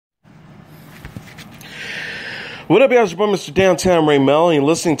What up, guys? It's your boy, Mr. Downtown Ray Melo, and you're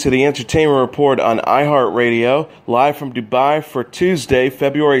listening to the Entertainment Report on iHeartRadio, live from Dubai for Tuesday,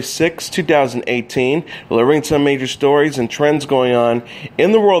 February 6, 2018, delivering some major stories and trends going on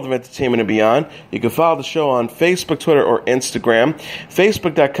in the world of entertainment and beyond. You can follow the show on Facebook, Twitter, or Instagram.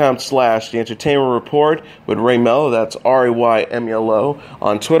 Facebook.com/The Entertainment Report with Ray Melo, that's RAYMELO,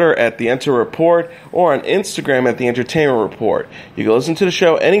 on Twitter at The Enter Report, or on Instagram at The Entertainment Report. You can listen to the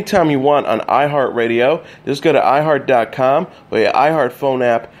show anytime you want on iHeartRadio. Just go to iHeart.com or your iHeart phone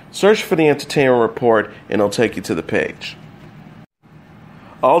app, search for The Entertainment Report, and it'll take you to the page.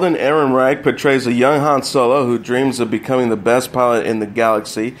 Alden Ehrenreich portrays a young Han Solo who dreams of becoming the best pilot in the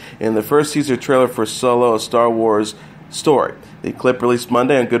galaxy in the first teaser trailer for Solo, a Star Wars story. The clip, released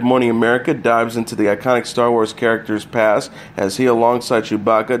Monday on Good Morning America, dives into the iconic Star Wars character's past as he, alongside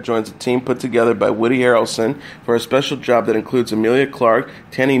Chewbacca, joins a team put together by Woody Harrelson for a special job that includes Emilia Clarke,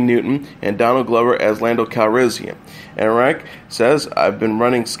 Tandy Newton, and Donald Glover as Lando Calrissian. Ehrenreich says, "I've been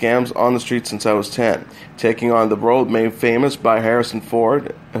running scams on the street since I was 10, taking on the role made famous by Harrison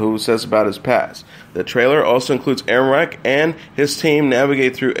Ford, who says about his past." The trailer also includes Ehrenreich and his team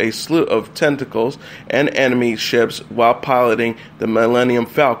navigate through a slew of tentacles and enemy ships while piloting the Millennium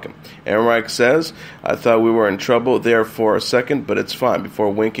Falcon. Ehrenreich says, "I thought we were in trouble there for a second, but it's fine," before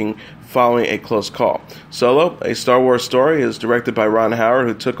winking following a close call. Solo, a Star Wars story, is directed by Ron Howard,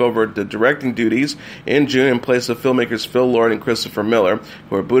 who took over the directing duties in June in place of filmmakers Phil Lord and Christopher Miller,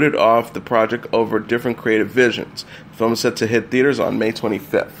 who were booted off the project over different creative visions. The film is set to hit theaters on May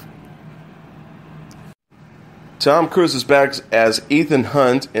 25th. Tom Cruise is back as Ethan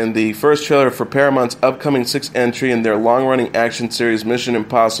Hunt in the first trailer for Paramount's upcoming sixth entry in their long-running action series Mission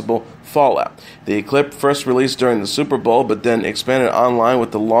Impossible Fallout. The clip, first released during the Super Bowl but then expanded online with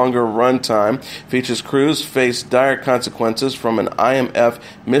the longer runtime, features Cruise face dire consequences from an IMF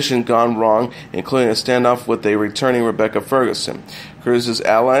mission gone wrong, including a standoff with a returning Rebecca Ferguson. Cruise's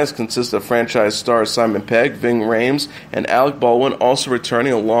allies consist of franchise stars Simon Pegg, Ving Rhames, and Alec Baldwin, also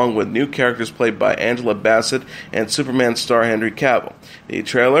returning, along with new characters played by Angela Bassett and Superman star Henry Cavill. The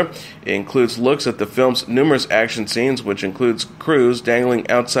trailer includes looks at the film's numerous action scenes, which includes Cruise dangling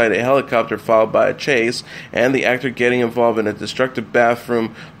outside a helicopter followed by a chase, and the actor getting involved in a destructive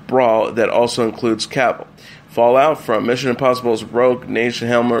bathroom brawl that also includes Cavill. Fallout from Mission Impossible's rogue Nation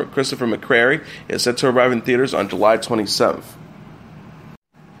helmer Christopher McQuarrie is set to arrive in theaters on July 27th.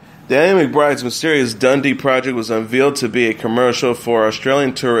 Danny McBride's mysterious Dundee project was unveiled to be a commercial for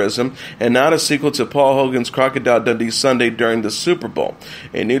Australian tourism and not a sequel to Paul Hogan's Crocodile Dundee Sunday during the Super Bowl.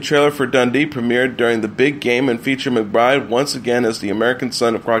 A new trailer for Dundee premiered during the big game and featured McBride once again as the American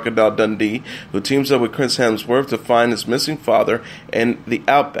son of Crocodile Dundee, who teams up with Chris Hemsworth to find his missing father in the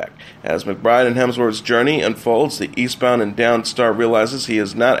outback. As McBride and Hemsworth's journey unfolds, the eastbound and down star realizes he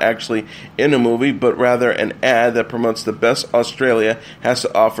is not actually in a movie, but rather an ad that promotes the best Australia has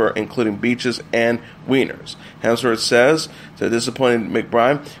to offer, including beaches and wieners. Hemsworth says to disappointed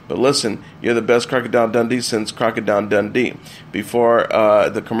McBride, "But listen, you're the best Crocodile Dundee since Crocodile Dundee," before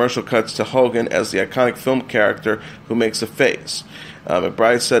the commercial cuts to Hogan as the iconic film character who makes a face.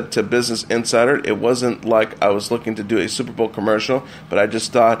 McBride said to Business Insider, "It wasn't like I was looking to do a Super Bowl commercial, but I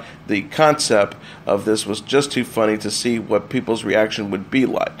just thought the concept of this was just too funny to see what people's reaction would be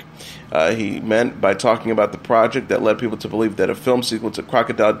like." He meant by talking about the project that led people to believe that a film sequel to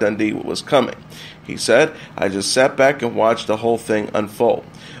Crocodile Dundee was coming. He said, "I just sat back and watched the whole thing unfold."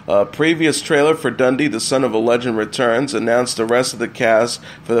 A previous trailer for Dundee, The Son of a Legend Returns, announced the rest of the cast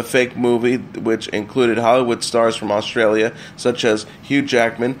for the fake movie, which included Hollywood stars from Australia, such as Hugh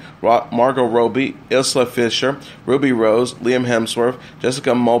Jackman, Margot Robbie, Isla Fisher, Ruby Rose, Liam Hemsworth,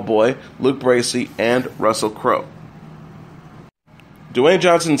 Jessica Mulboy, Luke Bracey, and Russell Crowe. Dwayne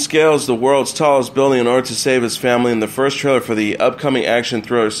Johnson scales the world's tallest building in order to save his family in the first trailer for the upcoming action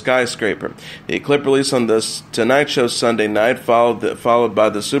thriller Skyscraper. The clip, released on the Tonight Show Sunday night, followed by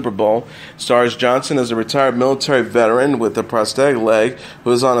the Super Bowl, stars Johnson as a retired military veteran with a prosthetic leg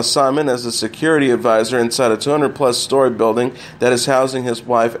who is on assignment as a security advisor inside a 200-plus story building that is housing his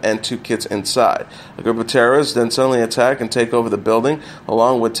wife and two kids inside. A group of terrorists then suddenly attack and take over the building,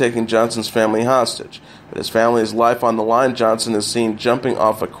 along with taking Johnson's family hostage. With his family's life on the line, Johnson is seen jumping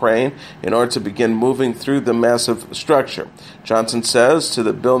off a crane in order to begin moving through the massive structure. Johnson says to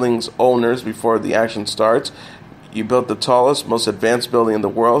the building's owners before the action starts, "You built the tallest, most advanced building in the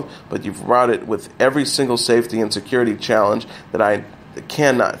world, but you've wrought it with every single safety and security challenge that I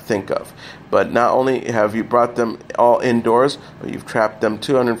cannot think of. But not only have you brought them all indoors, but you've trapped them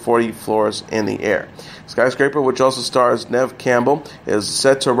 240 floors in the air." Skyscraper, which also stars Neve Campbell, is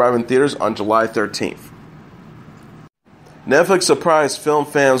set to arrive in theaters on July 13th. Netflix surprised film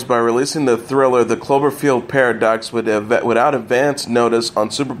fans by releasing the thriller The Cloverfield Paradox without advance notice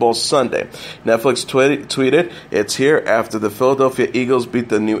on Super Bowl Sunday. Netflix tweeted, "It's here after the Philadelphia Eagles beat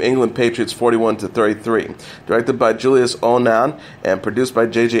the New England Patriots 41-33. Directed by Julius Onah and produced by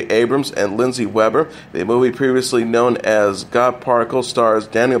J.J. Abrams and Lindsay Weber, the movie previously known as God Particle stars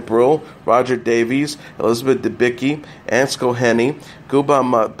Daniel Bruhl, Roger Davies, Elizabeth Debicki, Ansel Henny,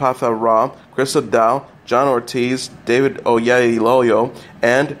 Guba Patha-Ra, Chris O'Dowd, John Ortiz, David Oyelowo,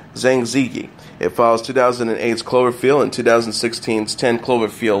 and Zhang Ziyi. It follows 2008's Cloverfield and 2016's 10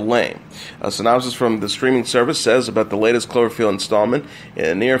 Cloverfield Lane. A synopsis from the streaming service says about the latest Cloverfield installment. In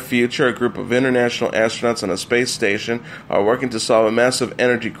the near future, a group of international astronauts on a space station are working to solve a massive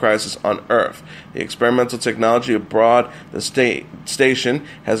energy crisis on Earth. The experimental technology aboard the station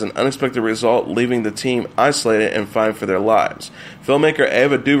has an unexpected result, leaving the team isolated and fighting for their lives. Filmmaker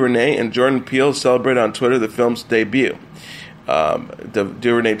Ava DuVernay and Jordan Peele celebrated on Twitter the film's debut.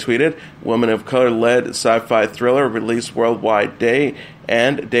 DuVernay tweeted, "Woman of color-led sci-fi thriller released worldwide day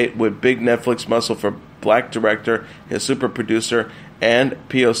and date with big Netflix muscle for black director, his super producer, and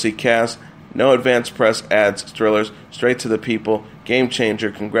POC cast. No advance press ads, thrillers, straight to the people. Game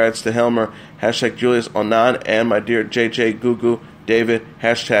changer. Congrats to Helmer. Hashtag Julius Onah and my dear JJ Gugu David.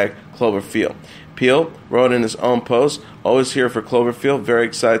 Hashtag Cloverfield." Peele wrote in his own post, "Always here for Cloverfield. Very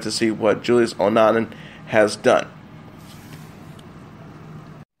excited to see what Julius Onah has done."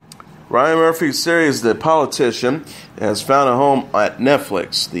 Ryan Murphy's series The Politician has found a home at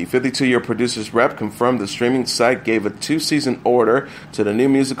Netflix. The 52-year producer's rep confirmed the streaming site gave a 2-season order to the new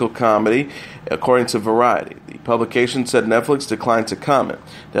musical comedy, according to Variety. The publication said Netflix declined to comment.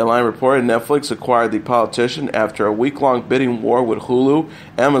 Deadline reported Netflix acquired The Politician after a week-long bidding war with Hulu,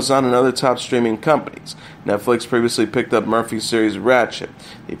 Amazon, and other top streaming companies. Netflix previously picked up Murphy's series Ratchet.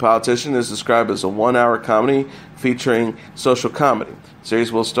 The Politician is described as a 1-hour comedy featuring social comedy. The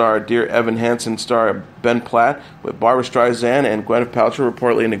series will star Dear Evan Hansen star Ben Platt, with Barbra Streisand and Gwyneth Paltrow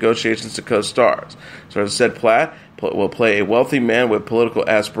reportedly in negotiations to co-stars. Sources said Platt will play a wealthy man with political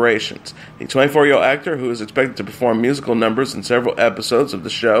aspirations. The 24-year-old actor, who is expected to perform musical numbers in several episodes of the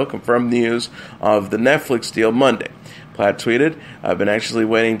show, confirmed news of the Netflix deal Monday. Platt tweeted, "I've been anxiously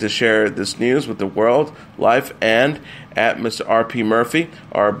waiting to share this news with the world. Life and at Mr. R.P. Murphy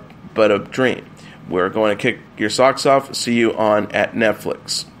are but a dream. We're going to kick your socks off. See you on at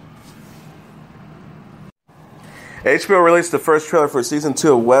Netflix." HBO released the first trailer for Season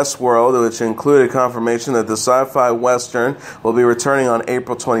 2 of Westworld, which included confirmation that the sci-fi western will be returning on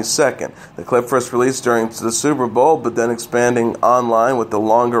April 22nd. The clip first released during the Super Bowl, but then expanding online with the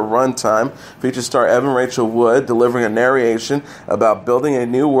longer runtime, features star Evan Rachel Wood delivering a narration about building a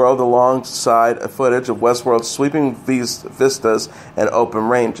new world alongside a footage of Westworld's sweeping vistas and open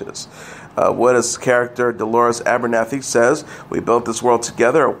ranges. Wood's character, Dolores Abernathy, says, "We built this world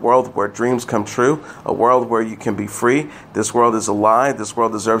together, a world where dreams come true, a world where you can be free. This world is a lie. This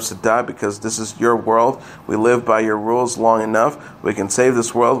world deserves to die because this is your world. We live by your rules long enough. We can save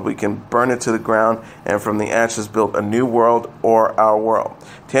this world. We can burn it to the ground and from the ashes build a new world or our world."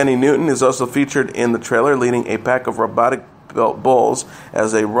 Tandy Newton is also featured in the trailer, leading a pack of robotic bulls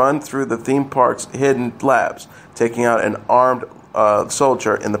as they run through the theme park's hidden labs, taking out an armed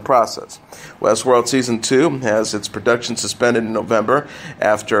soldier in the process. Westworld Season 2 has its production suspended in November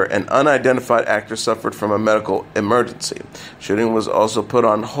after an unidentified actor suffered from a medical emergency. Shooting was also put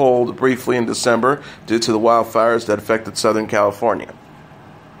on hold briefly in December due to the wildfires that affected Southern California.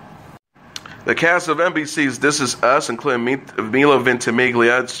 The cast of NBC's This Is Us, including Milo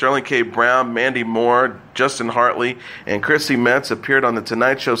Ventimiglia, Sterling K. Brown, Mandy Moore, Justin Hartley, and Chrissy Metz, appeared on The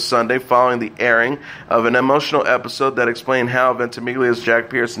Tonight Show Sunday following the airing of an emotional episode that explained how Ventimiglia's Jack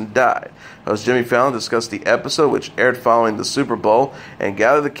Pearson died. Host Jimmy Fallon discussed the episode, which aired following the Super Bowl, and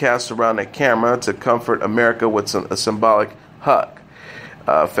gathered the cast around a camera to comfort America with a symbolic hug.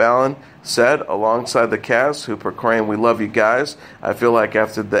 Fallon said, alongside the cast, who proclaimed, "We love you guys. I feel like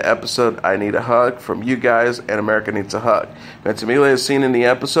after the episode, I need a hug from you guys, and America needs a hug." Ventimiglia is seen in the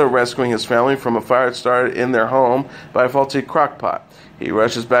episode rescuing his family from a fire started in their home by a faulty crock pot. He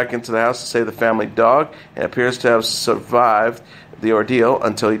rushes back into the house to save the family dog and appears to have survived the ordeal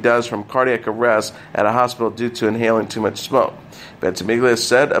until he dies from cardiac arrest at a hospital due to inhaling too much smoke. Ventimiglia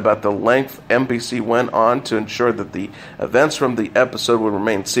said about the length NBC went on to ensure that the events from the episode would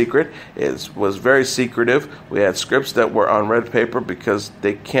remain secret. It was very secretive. We had scripts that were on red paper because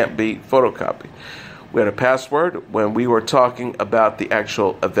they can't be photocopied. We had a password when we were talking about the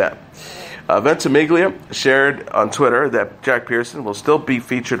actual event. Ventimiglia shared on Twitter that Jack Pearson will still be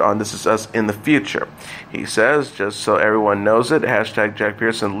featured on This Is Us in the future. He says, "Just so everyone knows it, hashtag Jack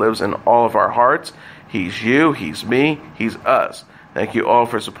Pearson lives in all of our hearts. He's you, he's me, he's us. Thank you all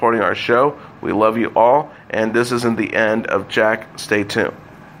for supporting our show. We love you all, and this isn't the end of Jack. Stay tuned.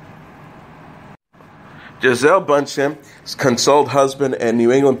 Gisele Bundchen consoled husband and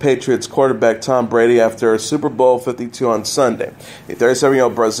New England Patriots quarterback Tom Brady after Super Bowl 52 on Sunday. The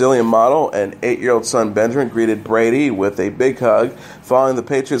 37-year-old Brazilian model and 8-year-old son Benjamin greeted Brady with a big hug following the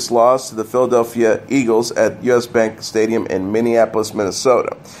Patriots' loss to the Philadelphia Eagles at U.S. Bank Stadium in Minneapolis,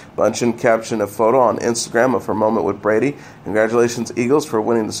 Minnesota. Bundchen captioned a photo on Instagram of her moment with Brady. "Congratulations, Eagles, for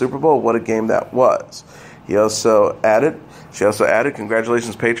winning the Super Bowl. What a game that was." She also added,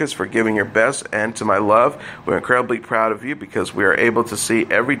 "Congratulations, Patriots, for giving your best, and to my love, we're incredibly proud of you because we are able to see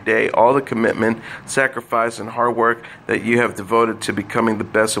every day all the commitment, sacrifice, and hard work that you have devoted to becoming the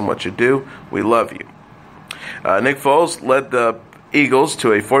best in what you do. We love you." Nick Foles led the Eagles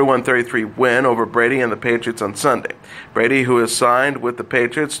to a 41-33 win over Brady and the Patriots on Sunday. Brady, who is signed with the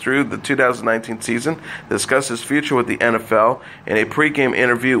Patriots through the 2019 season, discussed his future with the NFL in a pregame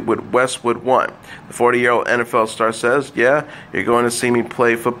interview with Westworld 1. The 40-year-old NFL star says, "Yeah, you're going to see me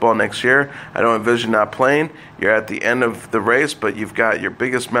play football next year. I don't envision not playing. You're at the end of the race, but you've got your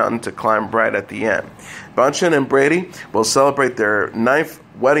biggest mountain to climb right at the end." Bundchen and Brady will celebrate their 9th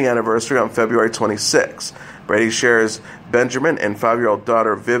wedding anniversary on February 26. Brady shares Benjamin and 5-year-old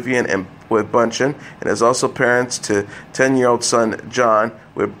daughter Vivian with Bundchen, and is also parents to 10-year-old son John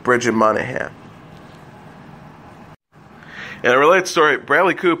with Bridget Monahan. In a related story,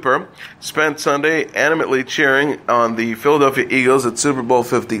 Bradley Cooper spent Sunday animatedly cheering on the Philadelphia Eagles at Super Bowl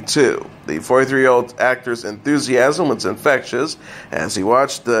 52. The 43-year-old actor's enthusiasm was infectious as he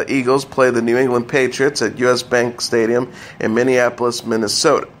watched the Eagles play the New England Patriots at U.S. Bank Stadium in Minneapolis,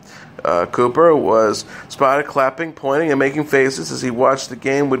 Minnesota. Cooper was spotted clapping, pointing, and making faces as he watched the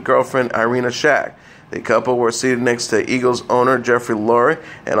game with girlfriend Irina Shayk. The couple were seated next to Eagles owner Jeffrey Lurie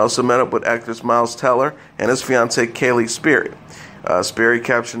and also met up with actors Miles Teller and his fiancée Kaylee Sperry. Sperry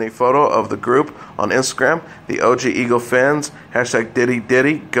captioned a photo of the group on Instagram. The OG Eagle fans,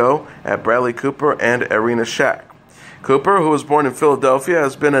 #DiddyDiddy, at Bradley Cooper and Irina Shayk. Cooper, who was born in Philadelphia,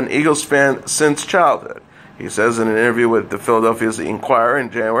 has been an Eagles fan since childhood. He says in an interview with the Philadelphia Inquirer in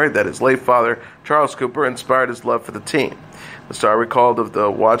January that his late father, Charles Cooper, inspired his love for the team. The star recalled of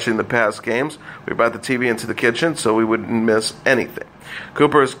watching the past games. "We brought the TV into the kitchen so we wouldn't miss anything."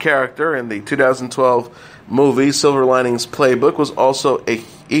 Cooper's character in the 2012 movie Silver Linings Playbook was also a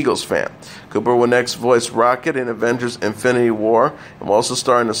Eagles fan. Cooper will next voice Rocket in Avengers Infinity War and will also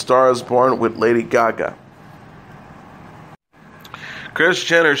star in A Star is Born with Lady Gaga. Kris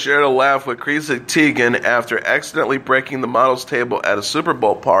Jenner shared a laugh with Chrissy Teigen after accidentally breaking the model's table at a Super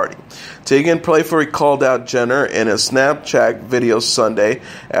Bowl party. Teigen playfully called out Jenner in a Snapchat video Sunday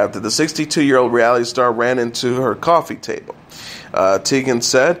after the 62-year-old reality star ran into her coffee table. Teigen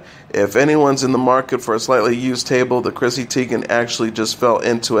said, "If anyone's in the market for a slightly used table, the Chrissy Teigen actually just fell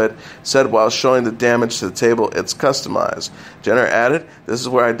into it," said while showing the damage to the table. "It's customized." Jenner added, "This is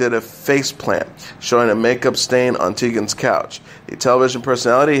where I did a face plant," showing a makeup stain on Teigen's couch. The television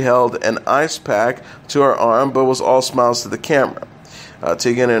personality held an ice pack to her arm but was all smiles to the camera.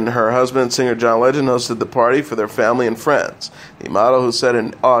 Teigen and her husband, singer John Legend, hosted the party for their family and friends. The model, who said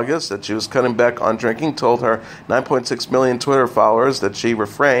in August that she was cutting back on drinking, told her 9.6 million Twitter followers that she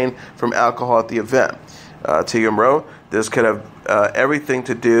refrained from alcohol at the event. Teigen wrote, "This could have everything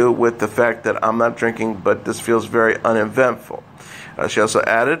to do with the fact that I'm not drinking, but this feels very uneventful." She also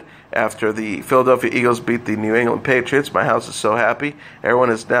added, "After the Philadelphia Eagles beat the New England Patriots, my house is so happy.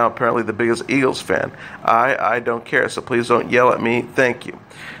 Everyone is now apparently the biggest Eagles fan. I don't care, so please don't yell at me. Thank you."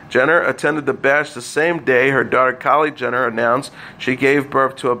 Jenner attended the bash the same day her daughter Kylie Jenner announced she gave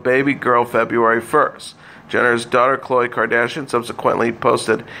birth to a baby girl February 1st. Jenner's daughter Khloe Kardashian subsequently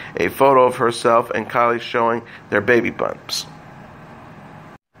posted a photo of herself and Kylie showing their baby bumps.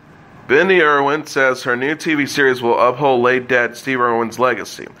 Bindi Irwin says her new TV series will uphold late dad Steve Irwin's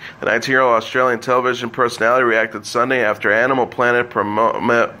legacy. The 19-year-old Australian television personality reacted Sunday after Animal Planet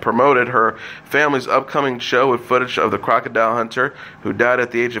promoted her family's upcoming show with footage of the crocodile hunter who died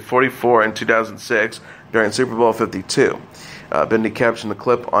at the age of 44 in 2006 during Super Bowl 52. Bindi captioned the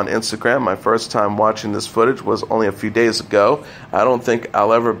clip on Instagram. "My first time watching this footage was only a few days ago. I don't think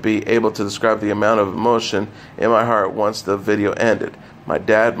I'll ever be able to describe the amount of emotion in my heart once the video ended. My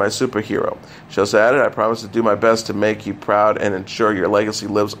dad, my superhero." She also added, "I promise to do my best to make you proud and ensure your legacy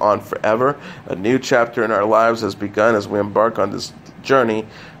lives on forever. A new chapter in our lives has begun as we embark on this journey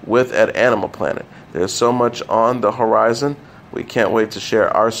at Animal Planet. There's so much on the horizon. We can't wait to share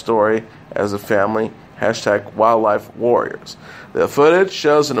our story as a family. #wildlife warriors. The footage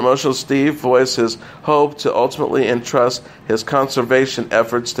shows an emotional Steve voice his hope to ultimately entrust his conservation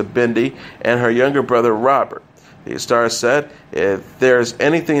efforts to Bindi and her younger brother Robert. The star said, "If there's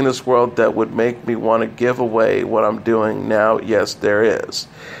anything in this world that would make me want to give away what I'm doing now, yes, there is."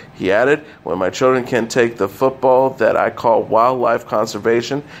 He added, "When my children can take the football that I call wildlife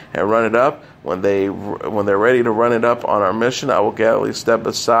conservation and run it up, when they're ready to run it up on our mission, I will gladly step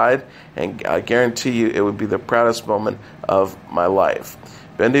aside, and I guarantee you it would be the proudest moment of my life."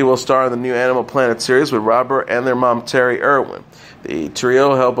 Bindi will star in the new Animal Planet series with Robert and their mom Terry Irwin. The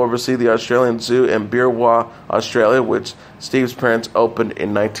trio helped oversee the Australian Zoo in Beerwah, Australia, which Steve's parents opened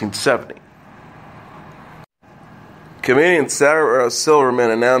in 1970. Comedian Sarah Silverman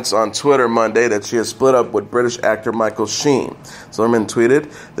announced on Twitter Monday that she has split up with British actor Michael Sheen. Silverman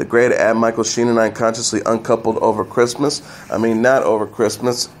tweeted, "The great Michael Sheen and I consciously uncoupled over Christmas. I mean, not over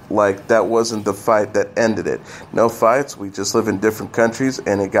Christmas, like that wasn't the fight that ended it. No fights, we just live in different countries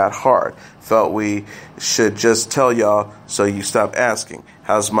and it got hard. Felt we should just tell y'all so you stop asking.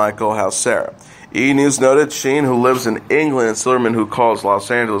 How's Michael? How's Sarah?" E! News noted Sheen, who lives in England, and Silverman, who calls Los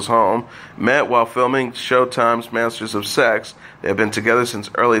Angeles home, met while filming Showtime's Masters of Sex. They have been together since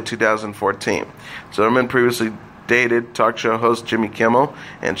early 2014. Silverman previously dated talk show host Jimmy Kimmel,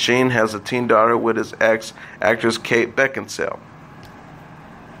 and Sheen has a teen daughter with his ex, actress Kate Beckinsale.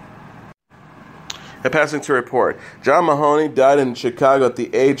 And passing to report, John Mahoney died in Chicago at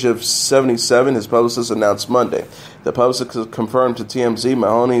the age of 77, his publicist announced Monday. The publicist confirmed to TMZ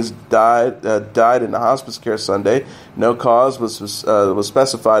Mahoney's died in hospice care Sunday. No cause was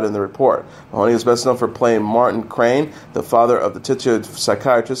specified in the report. Mahoney is best known for playing Martin Crane, the father of the titular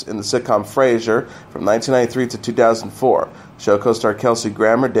psychiatrist in the sitcom Frasier from 1993 to 2004. Show co-star Kelsey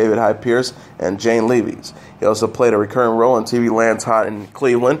Grammer, David Hyde Pierce, and Jane Leavies. He also played a recurring role in TV Land's Hot in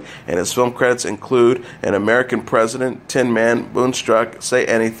Cleveland, and his film credits include An American President, Tin Man, Moonstruck, Say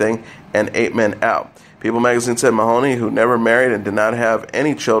Anything, and 8 Men Out. People magazine said Mahoney, who never married and did not have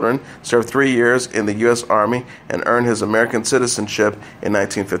any children, served 3 years in the U.S. Army and earned his American citizenship in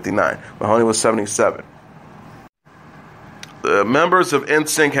 1959. Mahoney was 77. The members of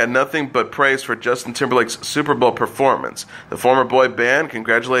NSYNC had nothing but praise for Justin Timberlake's Super Bowl performance. The former boy band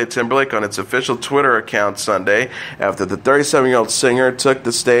congratulated Timberlake on its official Twitter account Sunday after the 37-year-old singer took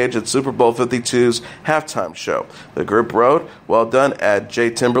the stage at Super Bowl 52's halftime show. The group wrote, "Well done at J.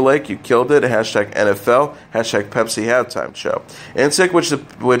 Timberlake, you killed it, #NFL, #Pepsi halftime show."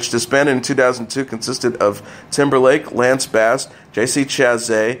 NSYNC, which disbanded in 2002, consisted of Timberlake, Lance Bass, J.C.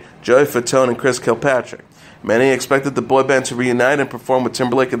 Chasez, Joey Fatone, and Chris Kilpatrick. Many expected the boy band to reunite and perform with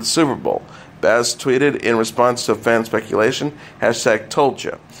Timberlake at the Super Bowl. Bass tweeted in response to fan speculation,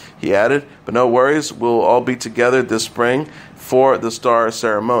 #ToldYa. He added, "But no worries, we'll all be together this spring for the star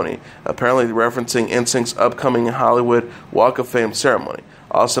ceremony," apparently referencing NSYNC's upcoming Hollywood Walk of Fame ceremony.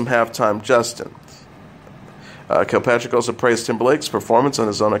 "Awesome halftime, Justin." Kilpatrick also praised Timberlake's performance on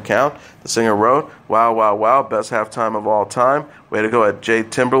his own account. The singer wrote, "Wow, wow, wow, best halftime of all time. Way to go at J.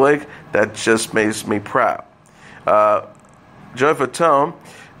 Timberlake. That just makes me proud." Joey Fatone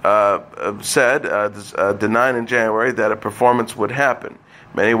said, denying in January that a performance would happen.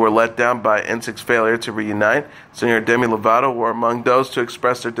 Many were let down by NSYNC's failure to reunite. Singer Demi Lovato were among those to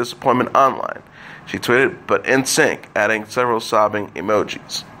express their disappointment online. She tweeted, "But NSYNC," adding several sobbing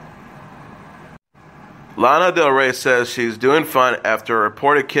emojis. Lana Del Rey says she's doing fine after a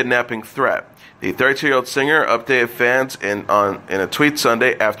reported kidnapping threat. The 32-year-old singer updated fans in a tweet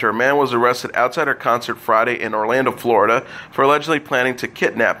Sunday after a man was arrested outside her concert Friday in Orlando, Florida, for allegedly planning to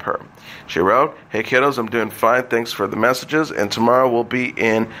kidnap her. She wrote, "Hey kiddos, I'm doing fine, thanks for the messages, and tomorrow we'll be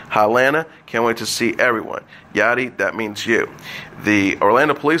in Atlanta. Can't wait to see everyone. Yachty, that means you." The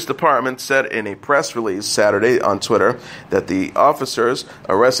Orlando Police Department said in a press release Saturday on Twitter that the officers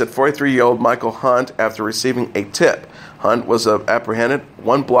arrested 43-year-old Michael Hunt after receiving a tip. Hunt was apprehended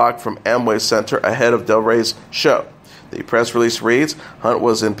 1 block from Amway Center ahead of Del Rey's show. The press release reads, Hunt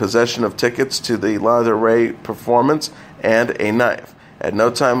was in possession of tickets to the Lana Del Rey performance and a knife. At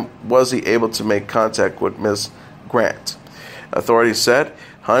no time was he able to make contact with Ms. Grant. Authorities said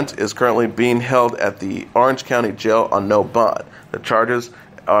Hunt is currently being held at the Orange County Jail on no bond. The charges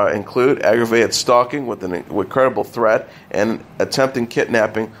include aggravated stalking with credible threat and attempting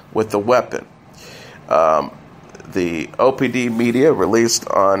kidnapping with a weapon. The OPD media released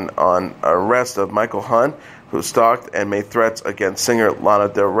on arrest of Michael Hunt, who stalked and made threats against singer Lana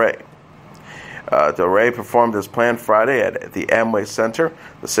Del Rey. Del Rey performed as planned Friday at the Amway Center.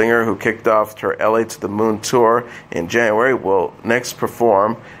 The singer, who kicked off her LA to the Moon tour in January, will next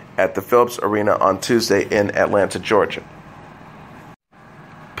perform at the Phillips Arena on Tuesday in Atlanta, Georgia.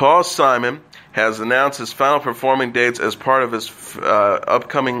 Paul Simon has announced his final performing dates as part of his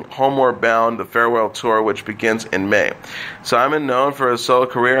upcoming Homeward Bound, the Farewell Tour, which begins in May. Simon, known for his solo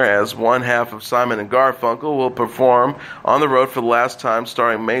career as one half of Simon and Garfunkel, will perform on the road for the last time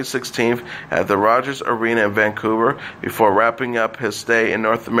starting May 16th at the Rogers Arena in Vancouver before wrapping up his stay in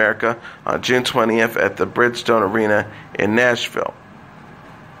North America on June 20th at the Bridgestone Arena in Nashville.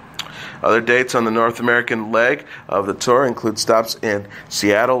 Other dates on the North American leg of the tour include stops in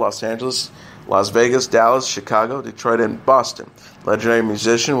Seattle, Los Angeles, Las Vegas, Dallas, Chicago, Detroit, and Boston. Legendary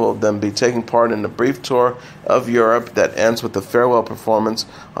musician will then be taking part in a brief tour of Europe that ends with a farewell performance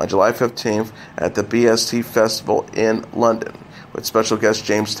on July 15th at the BST Festival in London, with special guest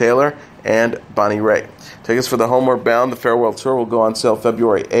James Taylor and Bonnie Raitt. Tickets for the Homeward Bound, the Farewell Tour, will go on sale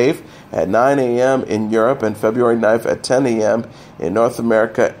February 8th at 9 a.m. in Europe and February 9th at 10 a.m. in North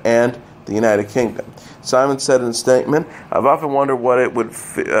America and the United Kingdom. Simon said in a statement, "I've often wondered what it would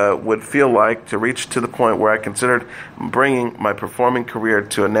feel like to reach to the point where I considered bringing my performing career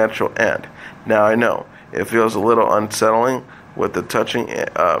to a natural end. Now I know. It feels a little unsettling with the touching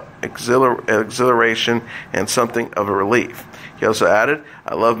exhilaration and something of a relief." He also added,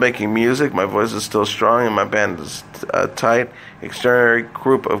 "I love making music. My voice is still strong and my band is a tight, extraordinary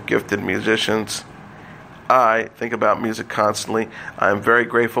group of gifted musicians. I think about music constantly. I am very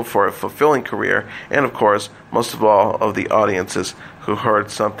grateful for a fulfilling career, and of course, most of all, of the audiences who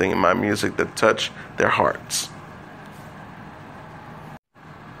heard something in my music that touched their hearts."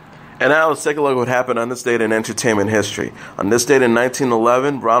 And now let's take a look at what happened on this date in entertainment history. On this date in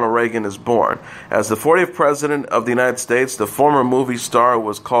 1911, Ronald Reagan is born. As the 40th President of the United States, the former movie star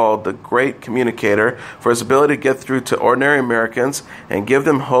was called the Great Communicator for his ability to get through to ordinary Americans and give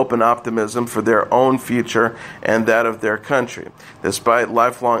them hope and optimism for their own future and that of their country. Despite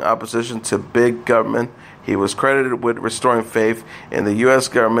lifelong opposition to big government, he was credited with restoring faith in the U.S.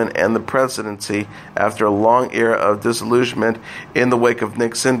 government and the presidency after a long era of disillusionment in the wake of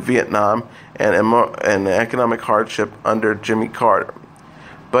Nixon, Vietnam, and economic hardship under Jimmy Carter.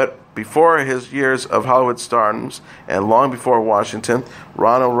 But before his years of Hollywood stardom and long before Washington,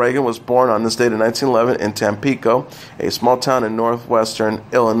 Ronald Reagan was born on this date in 1911 in Tampico, a small town in northwestern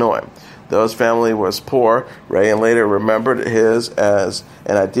Illinois. Though his family was poor, Reagan later remembered his as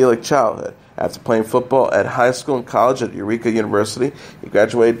an idyllic childhood. After playing football at high school and college at Eureka University, he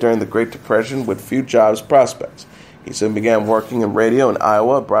graduated during the Great Depression with few jobs prospects. He soon began working in radio in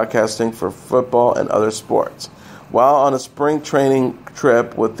Iowa, broadcasting for football and other sports. While on a spring training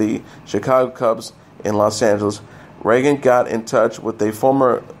trip with the Chicago Cubs in Los Angeles, Reagan got in touch with a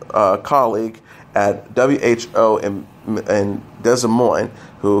former colleague at WHO in Des Moines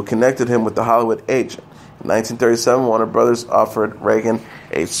who connected him with the Hollywood agent. In 1937, Warner Brothers offered Reagan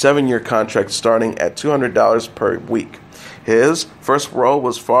a 7-year contract starting at $200 per week. His first role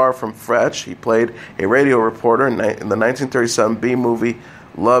was far from fresh. He played a radio reporter in the 1937 B-movie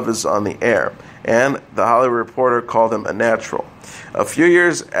Love is on the Air, and the Hollywood Reporter called him a natural. A few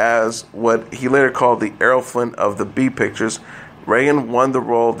years as what he later called the Errol Flynn of the B pictures, Reagan won the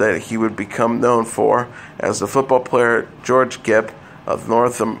role that he would become known for as the football player George Gipp of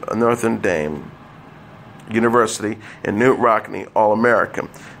Notre Dame University and Knute Rockne, All-American.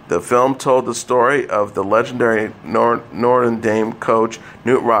 The film told the story of the legendary Notre Dame coach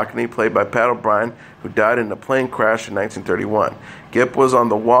Knute Rockne, played by Pat O'Brien, who died in a plane crash in 1931. Gipp was on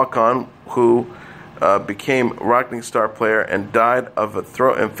the walk-on who became Rockne's star player and died of a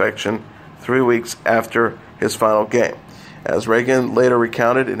throat infection 3 weeks after his final game. As Reagan later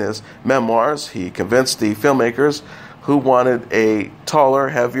recounted in his memoirs, he convinced the filmmakers who wanted a taller,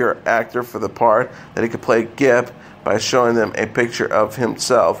 heavier actor for the part that he could play Gipp by showing them a picture of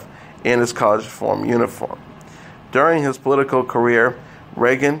himself in his college form uniform. During his political career,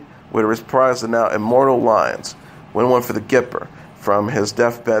 Reagan would reprise the now immortal lines, "Win one for the Gipper," from his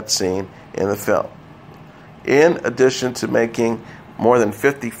deathbed scene in the film. In addition to making more than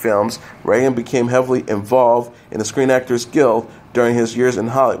 50 films, Reagan became heavily involved in the Screen Actors Guild during his years in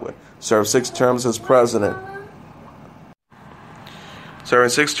Hollywood, serving 6 terms as president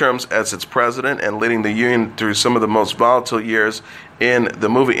its president and leading the union through some of the most volatile years in the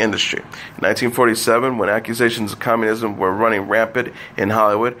movie industry. In 1947, when accusations of communism were running rampant in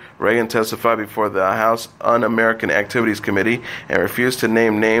Hollywood, Reagan testified before the House Un-American Activities Committee and refused to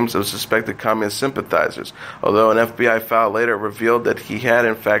name names of suspected communist sympathizers, although an FBI file later revealed that he had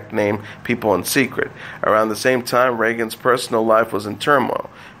in fact named people in secret. Around the same time, Reagan's personal life was in turmoil.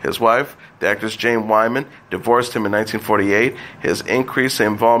 His wife, the actress Jane Wyman, divorced him in 1948. His increased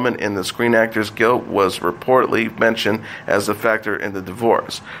involvement in the Screen Actors Guild was reportedly mentioned as a factor in in the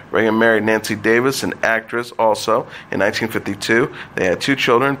divorce. Reagan married Nancy Davis, an actress, also in 1952. They had 2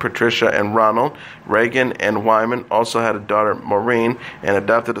 children, Patricia and Ronald. Reagan and Wyman also had a daughter, Maureen, and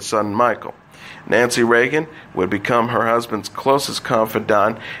adopted a son, Michael. Nancy Reagan would become her husband's closest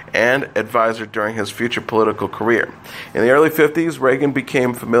confidant and advisor during his future political career. In the early 50s, Reagan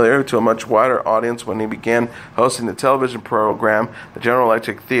became familiar to a much wider audience when he began hosting the television program The General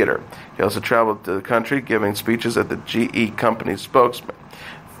Electric Theater. He also traveled to the country giving speeches at the GE company's spokesman.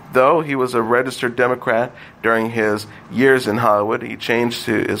 Though he was a registered Democrat during his years in Hollywood, he changed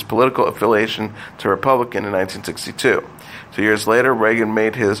his political affiliation to Republican in 1962. 2 years later, Reagan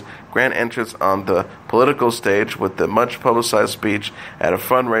made his grand entrance on the political stage with the much-publicized speech at a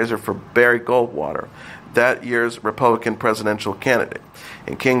fundraiser for Barry Goldwater, that year's Republican presidential candidate.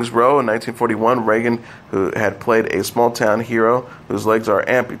 In Kings Row in 1941, Reagan, who had played a small-town hero whose legs are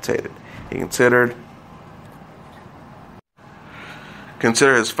amputated, he considered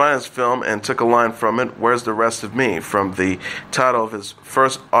his finest film and took a line from it, "Where's the Rest of Me?" from the title of his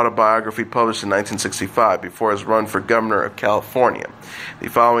first autobiography published in 1965 before his run for governor of California. The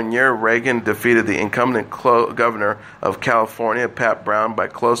following year, Reagan defeated the incumbent governor of California, Pat Brown, by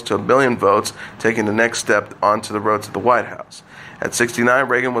close to 1 million votes, taking the next step onto the road to the White House. At 69,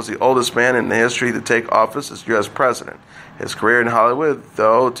 Reagan was the oldest man in the history to take office as U.S. president. His career in Hollywood,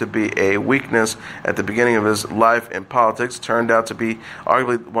 though to be a weakness at the beginning of his life in politics, turned out to be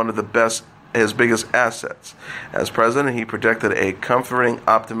arguably one of his biggest assets. As president, he projected a comforting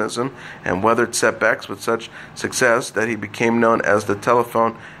optimism and weathered setbacks with such success that he became known as the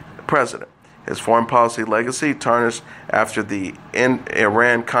telephone president. His foreign policy legacy, tarnished after the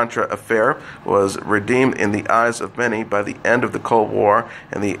Iran-Contra affair, was redeemed in the eyes of many by the end of the Cold War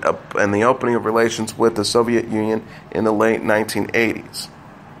and the opening of relations with the Soviet Union in the late 1980s.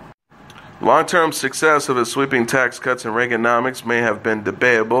 Long-term success of his sweeping tax cuts and Reaganomics may have been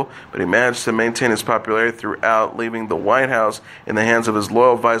debatable, but he managed to maintain his popularity throughout, leaving the White House in the hands of his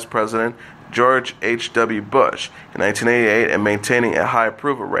loyal vice president, George H.W. Bush, in 1988 and maintaining a high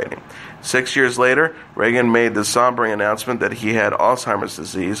approval rating. 6 years later, Reagan made the sombering announcement that he had Alzheimer's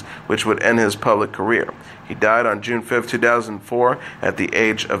disease, which would end his public career. He died on June 5, 2004, at the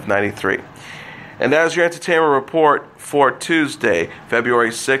age of 93. And that is your entertainment report for Tuesday,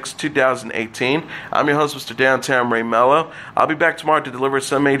 February 6, 2018. I'm your host, Mr. Downtown Ray Melo. I'll be back tomorrow to deliver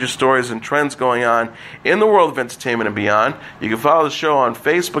some major stories and trends going on in the world of entertainment and beyond. You can follow the show on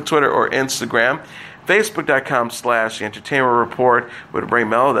Facebook, Twitter, or Instagram. Facebook.com/The Entertainment Report with Ray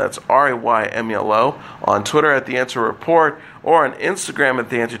Melo, that's RAYMELO, on Twitter at The Enter Report, or on Instagram at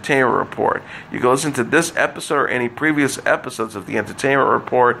The Entertainment Report. You can listen to this episode or any previous episodes of The Entertainment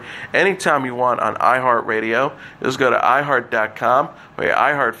Report anytime you want on iHeartRadio. Just go to iHeart.com or your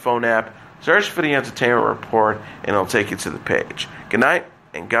iHeart phone app, search for The Entertainment Report, and it'll take you to the page. Good night,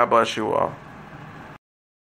 and God bless you all.